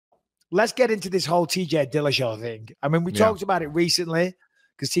let's get into this whole TJ Dillashaw thing. I mean, we talked about it recently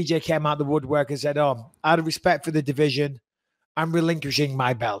because TJ came out the woodwork and said, out of respect for the division, I'm relinquishing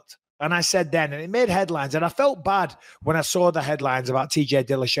my belt. And I said then, and it made headlines, and I felt bad when I saw the headlines about TJ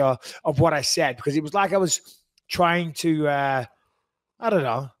Dillashaw of what I said, because it was like I was trying to, I don't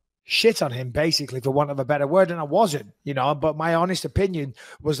know, shit on him, basically, for want of a better word, and I wasn't, but my honest opinion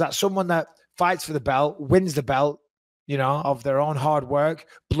was that someone that fights for the belt, wins the belt, of their own hard work,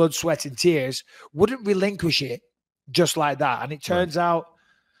 blood, sweat, and tears, wouldn't relinquish it just like that. And it turns out,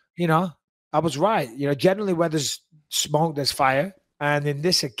 I was right. Generally where there's smoke, there's fire. And in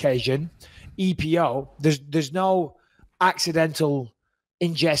this occasion, EPO, there's no accidental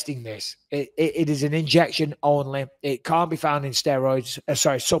ingesting this. It is an injection only. It can't be found in supplements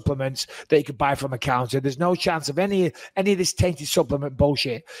that you could buy from a counter. There's no chance of any of this tainted supplement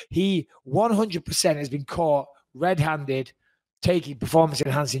bullshit. He 100% has been caught red-handed taking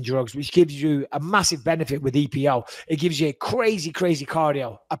performance-enhancing drugs, which gives you a massive benefit with EPO. It gives you a crazy, crazy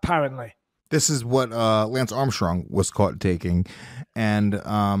cardio, apparently. This is what Lance Armstrong was caught taking. And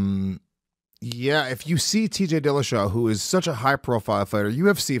if you see TJ Dillashaw, who is such a high-profile fighter,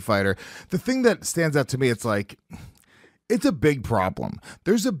 UFC fighter, the thing that stands out to me, it's like, it's a big problem.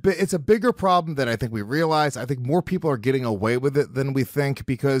 It's a bigger problem than I think we realize. I think more people are getting away with it than we think,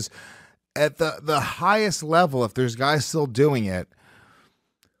 because at the highest level, if there's guys still doing it,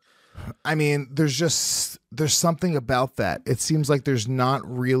 I mean, there's something about that. It seems like there's not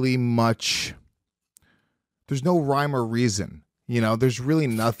really much, there's no rhyme or reason. There's really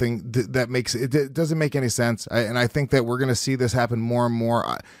nothing that makes it doesn't make any sense. And I think that we're going to see this happen more and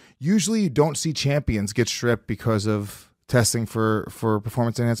more. Usually you don't see champions get stripped because of testing for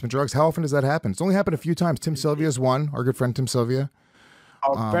performance enhancement drugs. How often does that happen? It's only happened a few times. Tim Sylvia's one, our good friend Tim Sylvia.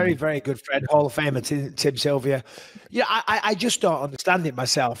 Oh, very, very good friend, Hall of Famer Tim Sylvia. I just don't understand it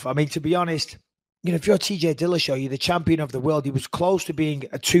myself. I mean, to be honest, if you're TJ Dillashaw, you're the champion of the world. He was close to being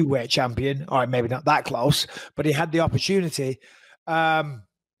a two-weight champion, or maybe not that close, but he had the opportunity. And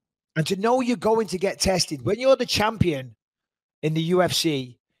to know you're going to get tested, when you're the champion in the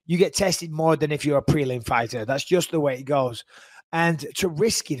UFC, you get tested more than if you're a prelim fighter. That's just the way it goes. And to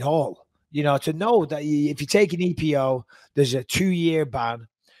risk it all, to know that if you take an EPO, there's a 2-year ban,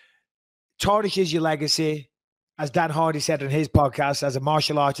 tarnishes your legacy, as Dan Hardy said on his podcast, as a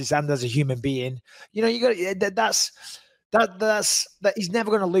martial artist and as a human being. You got that he's never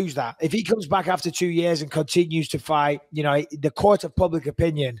going to lose that. If he comes back after 2 years and continues to fight, the court of public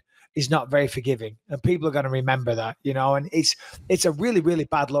opinion is not very forgiving, and people are going to remember that, and it's a really, really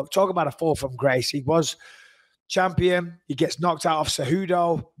bad look. Talk about a fall from grace. He was champion. He gets knocked out of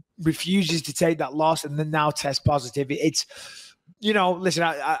Cejudo, refuses to take that loss, and then now test positive. It's, listen,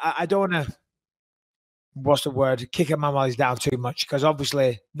 I don't want to, what's the word, kick a man while he's down too much, because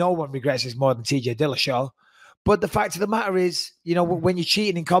obviously no one regrets this more than TJ Dillashaw. But the fact of the matter is, when you're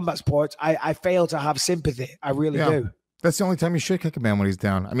cheating in combat sports, I fail to have sympathy. I really do. That's the only time you should kick a man when he's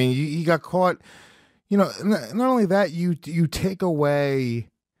down. I mean, he got caught, not only that, you take away,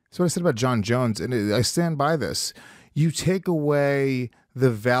 that's what I said about John Jones, and I stand by this. You take away the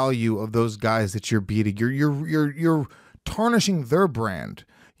value of those guys that you're beating. You're tarnishing their brand.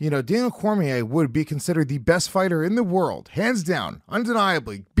 Daniel Cormier would be considered the best fighter in the world, hands down,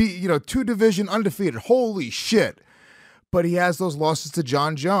 undeniably. 2-division undefeated. Holy shit. But he has those losses to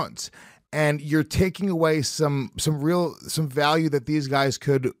John Jones. And you're taking away some value that these guys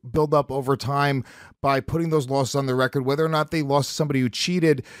could build up over time by putting those losses on the record, whether or not they lost to somebody who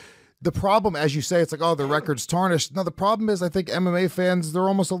cheated. The problem, as you say, it's like, oh, the record's tarnished. No, the problem is I think MMA fans, they're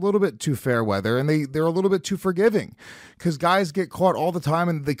almost a little bit too fair weather, and they're a little bit too forgiving, because guys get caught all the time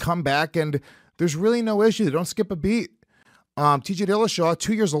and they come back and there's really no issue. They don't skip a beat. TJ Dillashaw,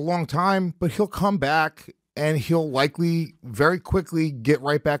 2 years is a long time, but he'll come back and he'll likely very quickly get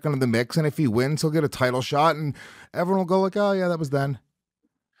right back into the mix. And if he wins, he'll get a title shot and everyone will go like, oh yeah, that was then.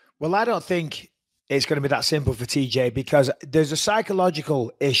 Well, I don't think it's going to be that simple for TJ, because there's a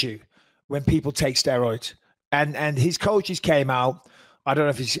psychological issue when people take steroids, and his coaches came out. I don't know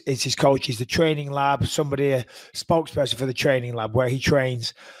if it's his coaches, the training lab, somebody, a spokesperson for the training lab where he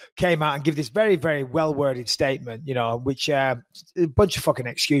trains, came out and give this very, very well-worded statement, which a bunch of fucking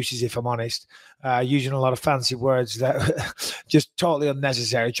excuses, if I'm honest, using a lot of fancy words that just totally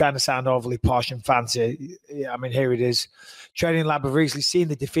unnecessary, trying to sound overly posh and fancy. I mean, here it is. Training lab have recently seen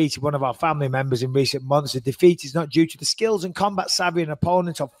the defeat of one of our family members in recent months. The defeat is not due to the skills and combat savvy an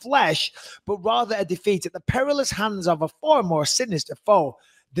opponent of flesh, but rather a defeat at the perilous hands of a far more sinister foe,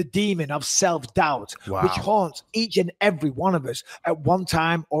 the demon of self-doubt, which haunts each and every one of us at one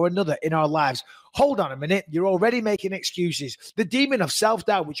time or another in our lives. Hold on a minute. You're already making excuses. The demon of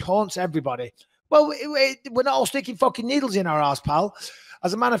self-doubt, which haunts everybody. Well, we're not all sticking fucking needles in our ass, pal.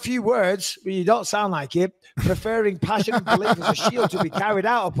 As a man of few words, but you don't sound like it, preferring passion and belief as a shield to be carried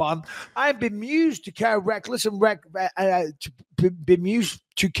out upon, I am bemused to careless and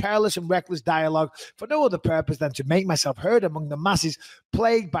reckless dialogue for no other purpose than to make myself heard among the masses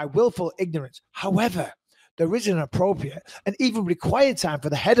plagued by willful ignorance. However, there is an appropriate and even required time for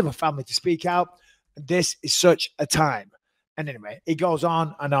the head of a family to speak out, and this is such a time. And anyway, it goes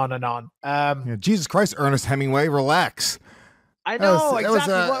on and on and on. Yeah, Jesus Christ, Ernest Hemingway, relax. I know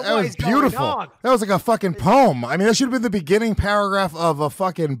exactly what is beautiful. Going on. That was like a fucking poem. I mean, that should have been the beginning paragraph of a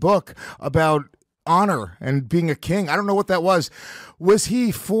fucking book about honor and being a king. I don't know what that was. Was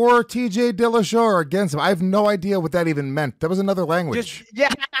he for TJ Dillashaw or against him? I have no idea what that even meant. That was another language.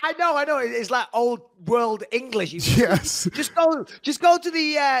 I know. It's like old world English. Yes. Just go to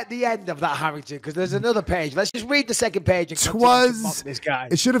the end of that, Harrington, because there's another page. Let's just read the second page and continue to mock this guy.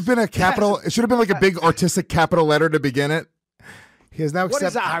 It should have been a capital. It should have been like a big artistic capital letter to begin it. He has now What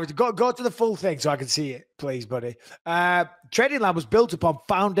is that, Harrington? Go to the full thing so I can see it, please, buddy. Training Lab was built upon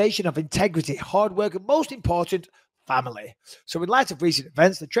foundation of integrity, hard work, and most important, family. So in light of recent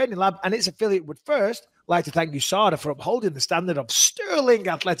events, the Training Lab and its affiliate would first like to thank USADA for upholding the standard of sterling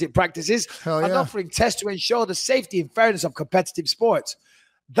athletic practices and offering tests to ensure the safety and fairness of competitive sports.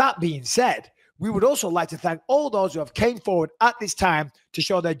 That being said, we would also like to thank all those who have came forward at this time to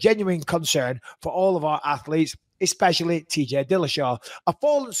show their genuine concern for all of our athletes, especially TJ Dillashaw, a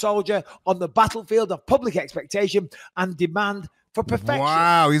fallen soldier on the battlefield of public expectation and demand for perfection.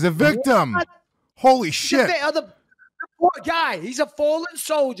 Wow, he's a victim. What? Holy shit. The poor guy, he's a fallen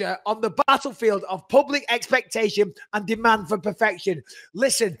soldier on the battlefield of public expectation and demand for perfection.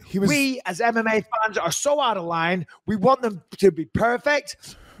 Listen, we as MMA fans are so out of line. We want them to be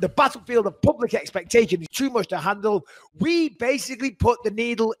perfect. The battlefield of public expectation is too much to handle. We basically put the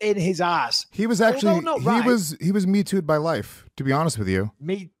needle in his ass. He was actually he was Me Too'd by life, to be honest with you.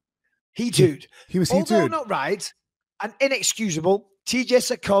 He Too'd. He was He Too'd. Although not right and inexcusable, TJ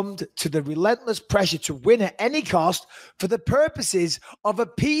succumbed to the relentless pressure to win at any cost for the purposes of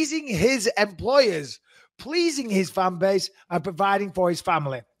appeasing his employers, pleasing his fan base, and providing for his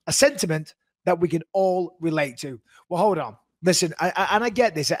family. A sentiment that we can all relate to. Well, hold on. Listen, I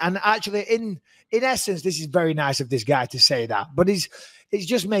get this, and actually, in essence, this is very nice of this guy to say that, but he's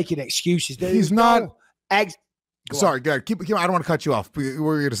just making excuses. He's not. Sorry, go ahead. Keep. I don't want to cut you off. What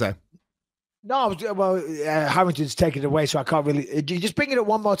were you going to say? No, Harrington's taken it away, so I can't really. Just bring it up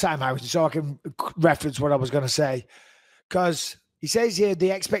one more time, Harrington, so I can reference what I was going to say, because he says here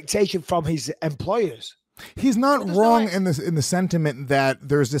the expectation from his employers. He's not wrong in the sentiment that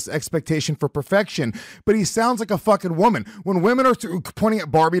there's this expectation for perfection, but he sounds like a fucking woman. When women are pointing at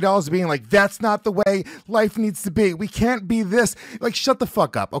Barbie dolls being like, that's not the way life needs to be. We can't be this. Like, shut the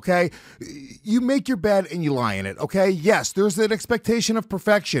fuck up, okay? You make your bed and you lie in it, okay? Yes, there's an expectation of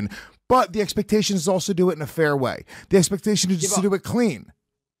perfection, but the expectation is also to do it in a fair way. The expectation is just to do it clean.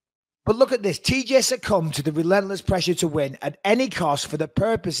 But look at this. TJ succumbed to the relentless pressure to win at any cost for the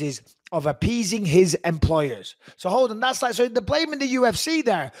purposes of appeasing his employers. So hold on, that's like, so they're blaming the UFC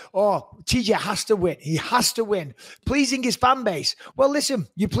there. Oh, TJ has to win. He has to win. Pleasing his fan base. Well, listen,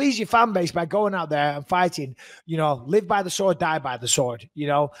 you please your fan base by going out there and fighting, live by the sword, die by the sword,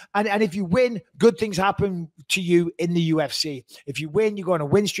 and if you win, good things happen to you in the UFC. If you win, you go on a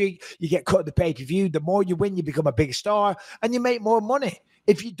win streak, you get cut at the pay-per-view. The more you win, you become a big star and you make more money.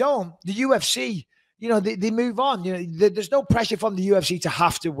 If you don't, the UFC, they move on. There's no pressure from the UFC to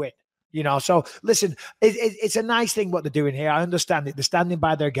have to win. So listen, it's a nice thing what they're doing here. I understand it. They're standing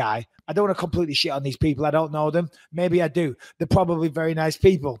by their guy. I don't want to completely shit on these people. I don't know them. Maybe I do. They're probably very nice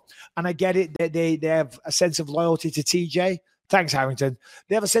people. And I get it. They have a sense of loyalty to TJ. Thanks, Harrington.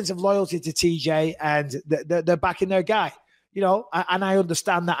 They have a sense of loyalty to TJ and they're backing their guy, and I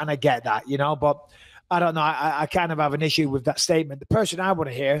understand that and I get that, but I don't know. I kind of have an issue with that statement. The person I want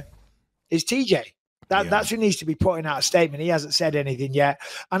to hear is TJ. That's who needs to be putting out a statement. He hasn't said anything yet.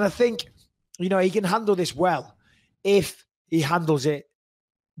 And I think, he can handle this well if he handles it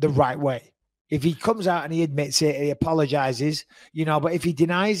the right way. If he comes out and he admits it, he apologizes, but if he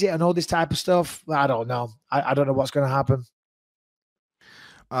denies it and all this type of stuff, I don't know. I don't know what's going to happen.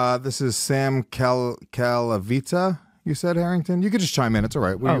 This is Sam Calavitta. You said, Harrington? You could just chime in. It's all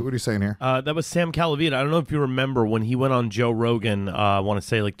right. What are you saying here? That was Sam Calavitta. I don't know if you remember when he went on Joe Rogan, I want to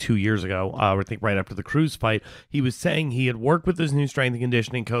say like 2 years ago, I think right after the Cruz fight, he was saying he had worked with his new strength and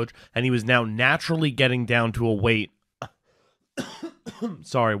conditioning coach, and he was now naturally getting down to a weight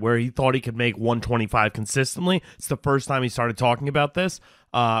sorry, where he thought he could make 125 consistently. It's the first time he started talking about this.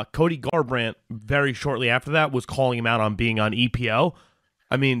 Cody Garbrandt, very shortly after that, was calling him out on being on EPO.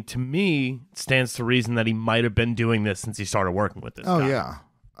 I mean, to me, it stands to reason that he might have been doing this since he started working with this guy. Yeah.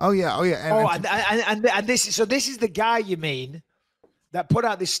 Oh, yeah. And this is the guy you mean that put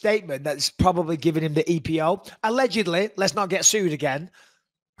out this statement that's probably giving him the EPO. Allegedly, let's not get sued again.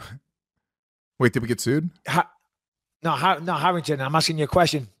 Wait, did we get sued? No, Harrington, I'm asking you a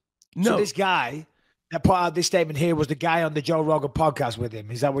question. No. So this guy that put out this statement here was the guy on the Joe Rogan podcast with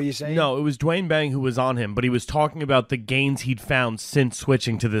him. Is that what you're saying? No, it was Dwayne Bang who was on him, but he was talking about the gains he'd found since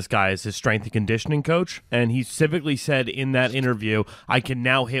switching to this guy as his strength and conditioning coach. And he specifically said in that interview, I can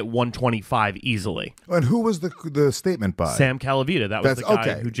now hit 125 easily. And who was the statement by? Sam Calavitta. That was the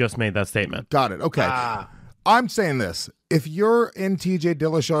guy who just made that statement. Got it. Okay. I'm saying this. If you're in TJ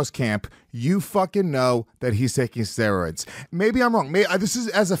Dillashaw's camp, you fucking know that he's taking steroids. Maybe I'm wrong. This is,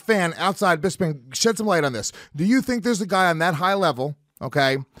 as a fan outside Bisping, shed some light on this. Do you think there's a guy on that high level,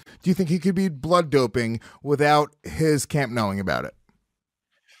 okay? Do you think he could be blood doping without his camp knowing about it?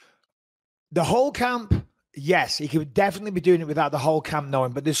 The whole camp, yes. He could definitely be doing it without the whole camp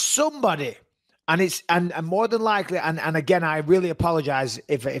knowing. But there's somebody, and more than likely, and again, I really apologize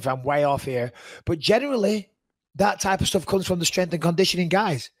if I'm way off here, but generally, that type of stuff comes from the strength and conditioning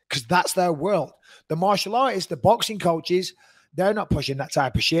guys because that's their world. The martial artists, the boxing coaches, they're not pushing that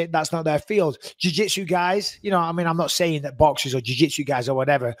type of shit. That's not their field. Jiu-jitsu guys, I'm not saying that boxers or jiu-jitsu guys or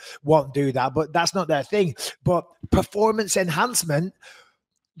whatever won't do that, but that's not their thing. But performance enhancement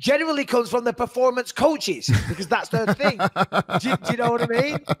generally comes from the performance coaches because that's their thing. Do you know what I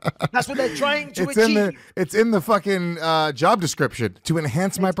mean? That's what they're trying to achieve. It's in the fucking job description to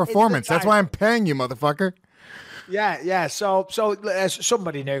enhance my performance. That's why I'm paying you, motherfucker. Yeah. So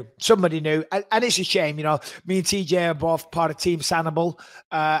somebody knew, and it's a shame. Me and TJ are both part of Team Sanibel,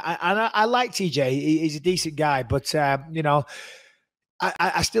 and I like TJ. He's a decent guy, but I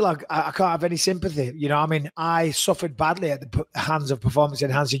still can't have any sympathy. I suffered badly at the hands of performance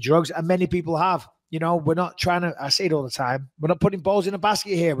enhancing drugs, and many people have. We're not trying to. I say it all the time. We're not putting balls in a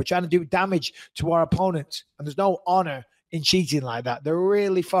basket here. We're trying to do damage to our opponents, and there's no honor in cheating like that. There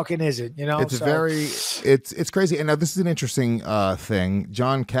really fucking isn't, It's crazy. And now this is an interesting thing.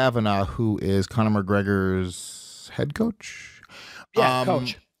 John Kavanagh, who is Conor McGregor's head coach. Yeah,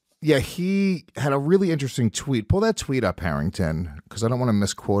 coach. Yeah, he had a really interesting tweet. Pull that tweet up, Harrington, because I don't want to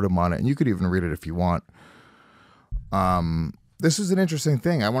misquote him on it. And you could even read it if you want. This is an interesting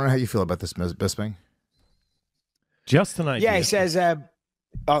thing. I wonder how you feel about this, Bisping. Just an idea. Yeah, he says,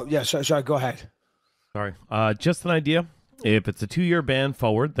 sorry, go ahead. Sorry. Just an idea. If it's a 2-year ban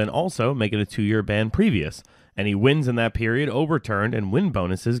forward, then also make it a 2-year ban previous. Any wins in that period overturned and win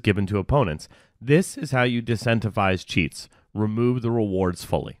bonuses given to opponents. This is how you disincentivize cheats. Remove the rewards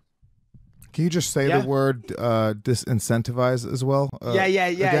fully. Can you just say the word disincentivize as well? Yeah.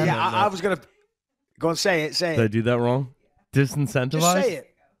 I was going to go and say it. Did I do that wrong? Disincentivize? Just say it.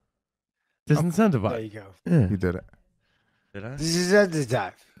 Disincentivize. There you go. Yeah. You did it. Did I?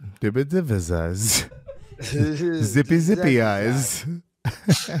 Dibba-dibba-zaz. Zippy eyes.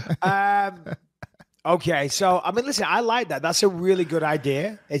 Okay, so listen, I like that. That's a really good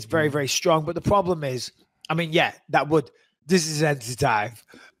idea. It's very, very strong. But the problem is, that would disincentivize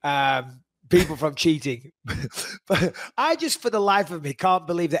people from cheating. But I just, for the life of me, can't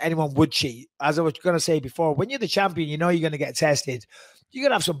believe that anyone would cheat. As I was going to say before, when you're the champion, you're going to get tested. You're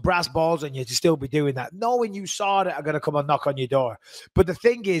going to have some brass balls on you to still be doing that. Knowing you saw it are going to come and knock on your door. But the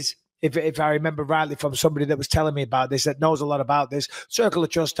thing is, if I remember rightly from somebody that was telling me about this, that knows a lot about this, Circle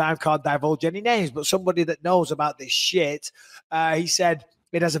of Trust time, can't divulge any names, but somebody that knows about this shit, he said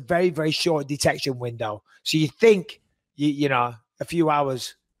it has a very, very short detection window. So you think, a few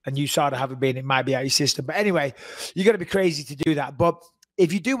hours and you saw it haven't been, it might be out of your system. But anyway, you're going to be crazy to do that. But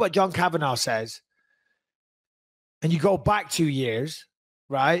if you do what John Kavanagh says and you go back 2 years,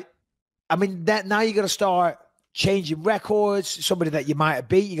 right? That now you're going to start changing records, somebody that you might have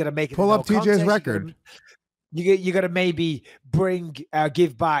beat, you're going to make it pull up TJ's record. You're going to maybe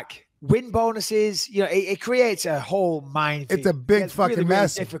give back win bonuses. It creates a whole minefield. It's a big fucking really,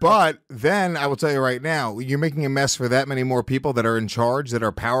 mess. Really but then I will tell you right now, you're making a mess for that many more people that are in charge, that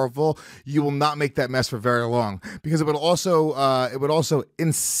are powerful. You will not make that mess for very long because it would also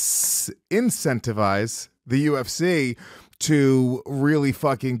incentivize the UFC to really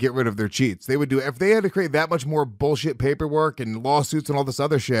fucking get rid of their cheats. They would do, if they had to create that much more bullshit paperwork and lawsuits and all this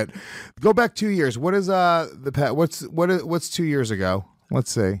other shit. Go back 2 years. What is what's 2 years ago? Let's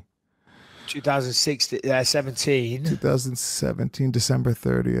see. 2017. 2017, December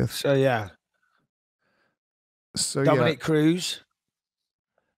 30th. So Dominic Cruz.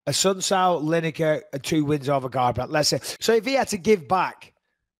 a Sun Tzu, Lineker, and 2 wins over Garbrandt. Let's say. So if he had to give back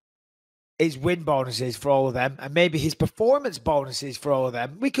his win bonuses for all of them, and maybe his performance bonuses for all of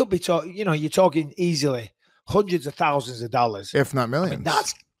them, we could be talking, you're talking easily hundreds of thousands of dollars. If not millions. I mean,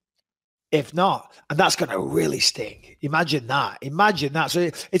 if not, and that's going to really sting. Imagine that.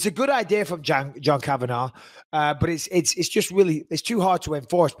 So it's a good idea from John Kavanagh, but it's just really, it's too hard to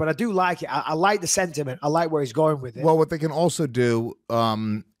enforce. But I do like it. I like the sentiment. I like where he's going with it. Well, what they can also do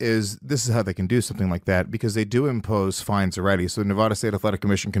is, this is how they can do something like that, because they do impose fines already. So the Nevada State Athletic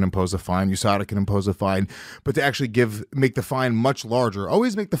Commission can impose a fine. USADA can impose a fine. But to actually make the fine much larger,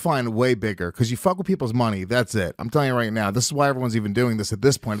 always make the fine way bigger, because you fuck with people's money. That's it. I'm telling you right now. This is why everyone's even doing this at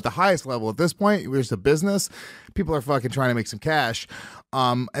this point. At the highest level, at this point, we're just a business. People are fucking trying to make some cash.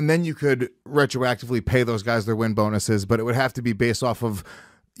 And then you could retroactively pay those guys their win bonuses, but it would have to be based off of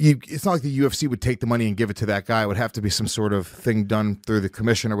it's not like the UFC would take the money and give it to that guy. It would have to be some sort of thing done through the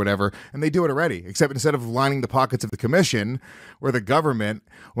commission or whatever. And they do it already, except instead of lining the pockets of the commission or the government,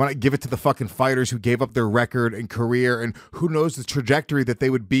 why not give it to the fucking fighters who gave up their record and career, and who knows the trajectory that they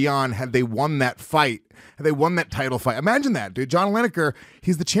would be on had they won that fight, had they won that title fight. Imagine that, dude. John Lineker,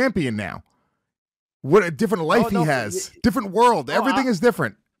 he's the champion now. What a different life he has. Different world. Everything is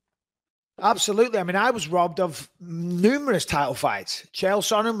different. Absolutely. I mean, I was robbed of numerous title fights. Chael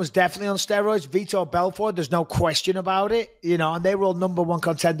Sonnen was definitely on steroids. Vitor Belfort, there's no question about it. And they were all number one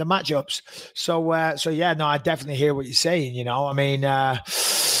contender matchups. So yeah, no, I definitely hear what you're saying. I mean, I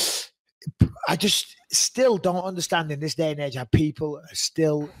just still don't understand in this day and age how people are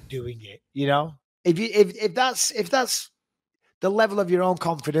still doing it. If that's the level of your own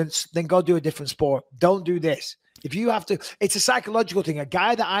confidence, then go do a different sport. Don't do this. If you have to, it's a psychological thing. A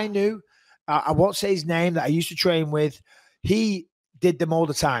guy that I knew, I won't say his name, that I used to train with, he did them all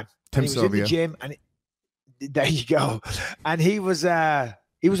the time. He was in the gym, and there you go. And he was a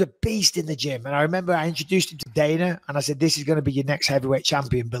beast in the gym. And I remember I introduced him to Dana, and I said, "This is going to be your next heavyweight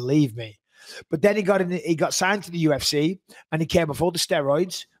champion, believe me." But then he got signed to the UFC, and he came off all the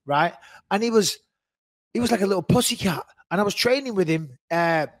steroids, right? And he was like a little pussycat. And I was training with him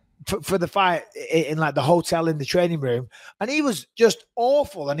for the fight in like the hotel in the training room. And he was just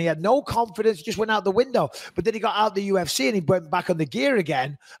awful. And he had no confidence. He just went out the window. But then he got out the UFC and he went back on the gear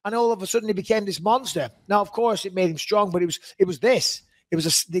again. And all of a sudden he became this monster. Now, of course, it made him strong, but it was this.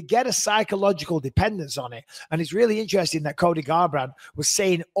 They get a psychological dependence on it. And it's really interesting that Cody Garbrandt was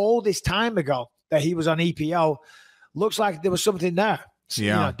saying all this time ago that he was on EPO. Looks like there was something there.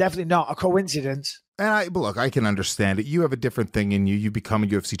 Yeah. Definitely not a coincidence. And look, I can understand it. You have a different thing in you. You become a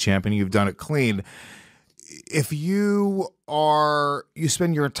UFC champion. You've done it clean. If you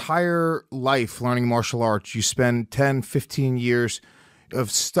spend your entire life learning martial arts, you spend 10, 15 years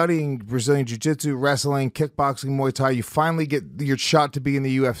of studying Brazilian Jiu-Jitsu, wrestling, kickboxing, Muay Thai, you finally get your shot to be in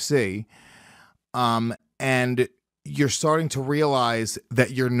the UFC, and you're starting to realize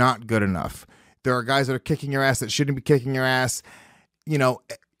that you're not good enough. There are guys that are kicking your ass that shouldn't be kicking your ass.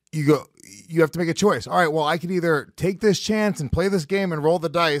 You have to make a choice. All right, well, I can either take this chance and play this game and roll the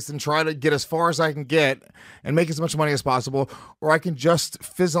dice and try to get as far as I can get and make as much money as possible, or I can just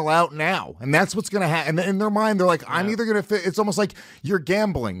fizzle out now. And that's what's going to happen. And in their mind, they're like, I'm either going to it's almost like you're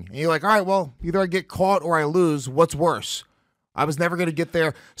gambling. And you're like, all right, well, either I get caught or I lose. What's worse? I was never going to get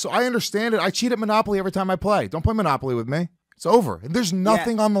there. So I understand it. I cheat at Monopoly every time I play. Don't play Monopoly with me. It's over. And there's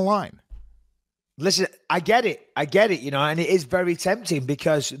nothing on the line. Listen, I get it, and it is very tempting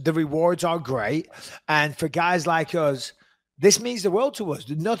because the rewards are great. And for guys like us, this means the world to us.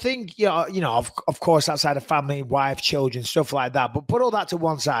 Nothing, of course, outside of family, wife, children, stuff like that. But put all that to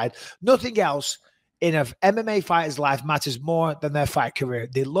one side. Nothing else in an MMA fighter's life matters more than their fight career.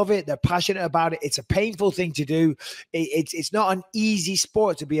 They love it. They're passionate about it. It's a painful thing to do. It's not an easy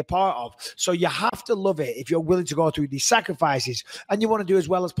sport to be a part of. So you have to love it if you're willing to go through these sacrifices and you want to do as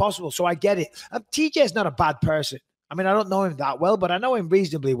well as possible. So I get it. TJ is not a bad person. I mean, I don't know him that well, but I know him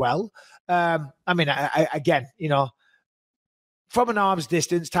reasonably well. Again, from an arm's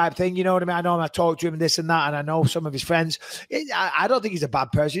distance type thing, you know what I mean? I know him, I talk to him and this and that, and I know some of his friends. I don't think he's a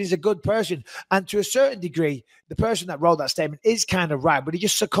bad person. He's a good person. And to a certain degree, the person that wrote that statement is kind of right, but he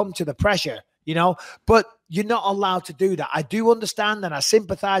just succumbed to the pressure, But you're not allowed to do that. I do understand and I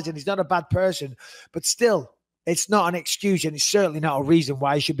sympathize, and he's not a bad person, but still, it's not an excuse, and it's certainly not a reason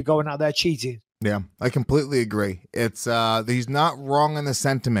why he should be going out there cheating. Yeah, I completely agree. It's he's not wrong in the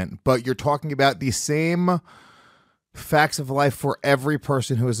sentiment, but you're talking about the same facts of life for every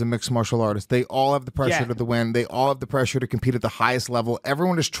person who is a mixed martial artist. They all have the pressure to win. They all have the pressure to compete at the highest level.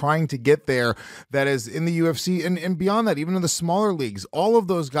 Everyone is trying to get there, that is in the UFC and beyond that, even in the smaller leagues. All of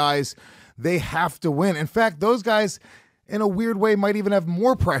those guys, they have to win. In fact, those guys, in a weird way, might even have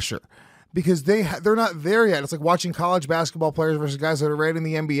more pressure because they're not there yet. It's like watching college basketball players versus guys that are right in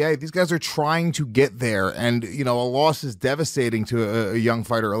the NBA. These guys are trying to get there, and a loss is devastating to a young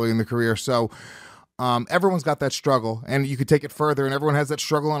fighter early in the career. So everyone's got that struggle, and you could take it further, and everyone has that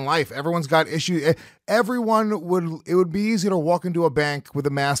struggle in life. Everyone's got issues. It would be easy to walk into a bank with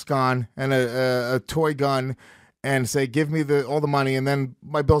a mask on and a toy gun and say, give me all the money, and then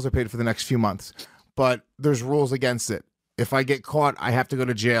my bills are paid for the next few months. But there's rules against it. If I get caught, I have to go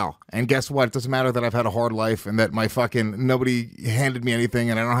to jail. And guess what? It doesn't matter that I've had a hard life and that nobody handed me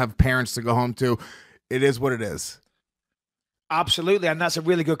anything and I don't have parents to go home to. It is what it is. Absolutely. And that's a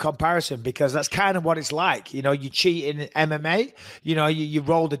really good comparison because that's kind of what it's like. You cheat in MMA, you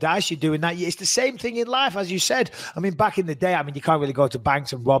roll the dice, you're doing that. It's the same thing in life, as you said. I mean, back in the day, you can't really go to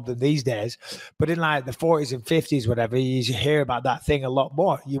banks and rob them these days. But in like the 40s and 50s, whatever, you hear about that thing a lot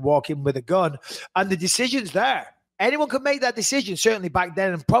more. You walk in with a gun and the decision's there. Anyone could make that decision, certainly back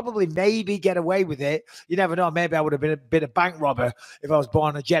then, and probably maybe get away with it. You never know. Maybe I would have been a bank robber if I was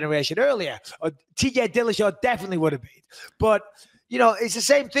born a generation earlier. Or TJ Dillashaw definitely would have been. But, it's the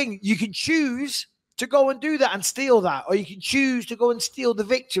same thing. You can choose to go and do that and steal that, or you can choose to go and steal the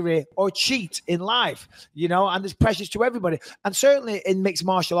victory or cheat in life, and there's pressures to everybody. And certainly in mixed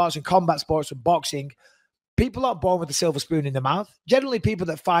martial arts and combat sports and boxing, people aren't born with a silver spoon in their mouth. Generally, people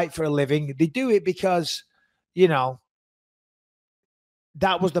that fight for a living, they do it because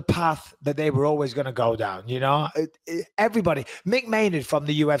that was the path that they were always going to go down. Everybody, Mick Maynard from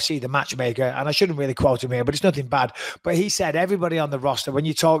the UFC, the matchmaker, and I shouldn't really quote him here, but it's nothing bad. But he said everybody on the roster, when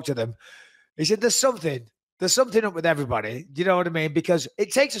you talk to them, he said there's something up with everybody. Do you know what I mean? Because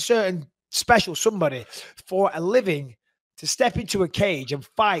it takes a certain special somebody for a living to step into a cage and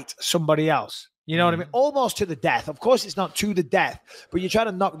fight somebody else. You know what I mean? Almost to the death. Of course, it's not to the death, but you're trying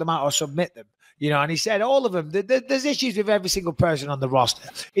to knock them out or submit them. And he said all of them, there's issues with every single person on the roster.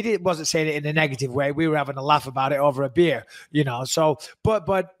 He wasn't saying it in a negative way. We were having a laugh about it over a beer, So, but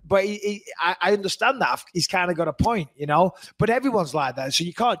I understand that. He's kind of got a point, But everyone's like that. So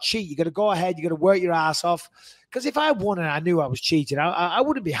you can't cheat. You got to go ahead. You got to work your ass off. Because if I won and I knew I was cheating, I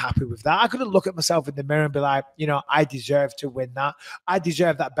wouldn't be happy with that. I couldn't look at myself in the mirror and be like, I deserve to win that. I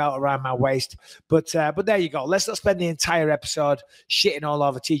deserve that belt around my waist. But there you go. Let's not spend the entire episode shitting all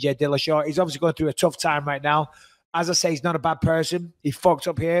over TJ Dillashaw. He's obviously going through a tough time right now. As I say, he's not a bad person. He fucked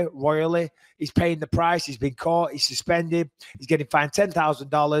up here royally. He's paying the price. He's been caught. He's suspended. He's getting fined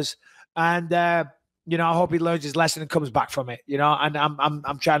 $10,000. And I hope he learns his lesson and comes back from it, and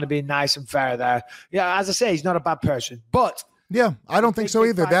I'm trying to be nice and fair there. Yeah, as I say, he's not a bad person, but yeah, I don't think so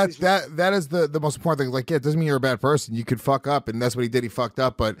either. That is the most important thing. Like, yeah, it doesn't mean you're a bad person. You could fuck up, and that's what he did. He fucked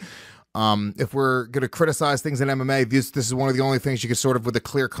up, but if we're going to criticize things in MMA, this is one of the only things you could sort of with a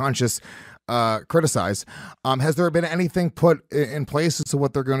clear conscience criticize. Has there been anything put in place as to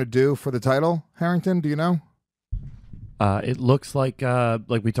what they're going to do for the title, Harrington? Do you know? It looks like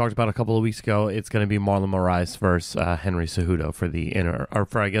we talked about a couple of weeks ago, it's going to be Marlon Moraes versus Henry Cejudo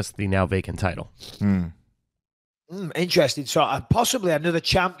for I guess the now vacant title. Interesting. So possibly another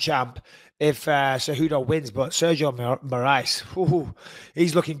champ if Cejudo wins, but Sergio Moraes,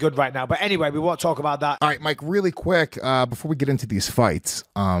 he's looking good right now. But anyway, we won't talk about that. All right, Mike, really quick, before we get into these fights,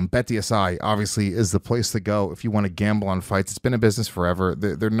 BetDSI obviously is the place to go if you want to gamble on fights. It's been in business forever.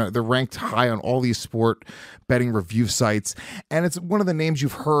 They're ranked high on all these sport betting review sites, and it's one of the names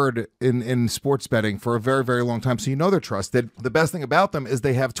you've heard in sports betting for a very, very long time, so you know they're trusted. The best thing about them is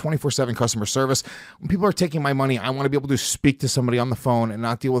they have 24/7 customer service. When people are taking my money, I want to be able to speak to somebody on the phone and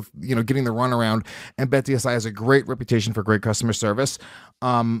not deal with getting the runaround, and BetDSI has a great reputation for great customer service.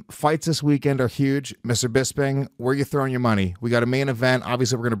 Fights this weekend are huge. Mr. Bisping, where are you throwing your money? We got a main event.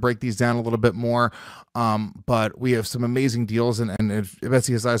 Obviously, we're going to break these down a little bit more, but we have some amazing deals, and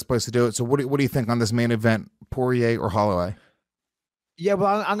BetDSI is the place to do it. So what do you think on this main event, Poirier or Holloway? Yeah,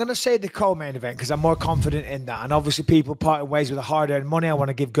 well, I'm going to say the co-main event because I'm more confident in that. And obviously, people parting ways with the hard-earned money. I want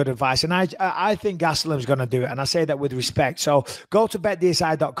to give good advice. And I think Gastelum's going to do it. And I say that with respect. So go to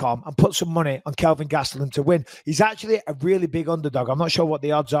betdsi.com and put some money on Kelvin Gastelum to win. He's actually a really big underdog. I'm not sure what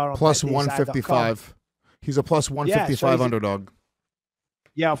the odds are on plus 155. He's a plus 155 underdog.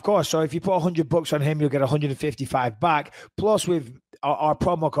 Yeah, of course. So if you put $100 on him, you'll get 155 back. Plus, with our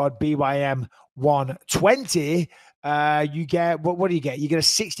promo code BYM120, you get what do you get? You get a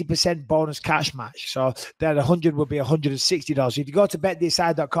 60% bonus cash match. So that 100 will be $160. So if you go to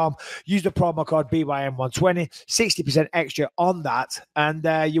betdsi.com, use the promo code BYM120, 60% extra on that, and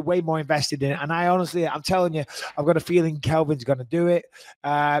you're way more invested in it. And I'm telling you, I've got a feeling Kelvin's going to do it.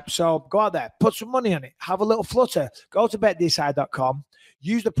 So go out there, put some money on it, have a little flutter. Go to betdsi.com.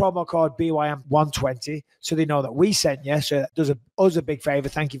 use the promo code BYM120 so they know that we sent you. So that does us a big favor.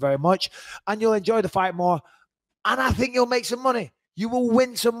 Thank you very much. And you'll enjoy the fight more. And I think you'll make some money. You will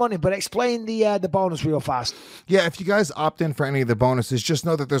win some money, but explain the bonus real fast. Yeah, if you guys opt in for any of the bonuses, just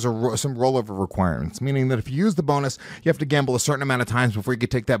know that there's some rollover requirements, meaning that if you use the bonus, you have to gamble a certain amount of times before you can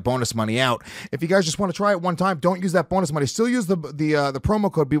take that bonus money out. If you guys just want to try it one time, don't use that bonus money. Still use the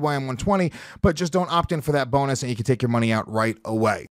promo code BYM120, but just don't opt in for that bonus, and you can take your money out right away.